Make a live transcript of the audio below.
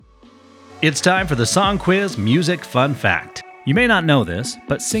It's time for the Song Quiz Music Fun Fact. You may not know this,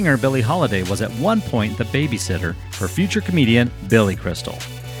 but singer Billie Holiday was at one point the babysitter for future comedian Billy Crystal.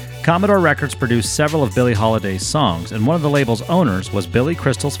 Commodore Records produced several of Billie Holiday's songs, and one of the label's owners was Billy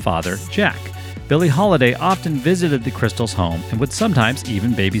Crystal's father, Jack. Billie Holiday often visited the Crystals' home and would sometimes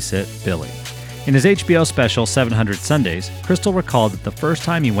even babysit Billy. In his HBO special 700 Sundays, Crystal recalled that the first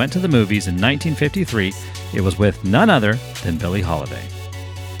time he went to the movies in 1953, it was with none other than Billie Holiday.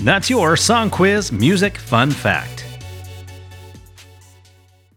 That's your Song Quiz Music Fun Fact.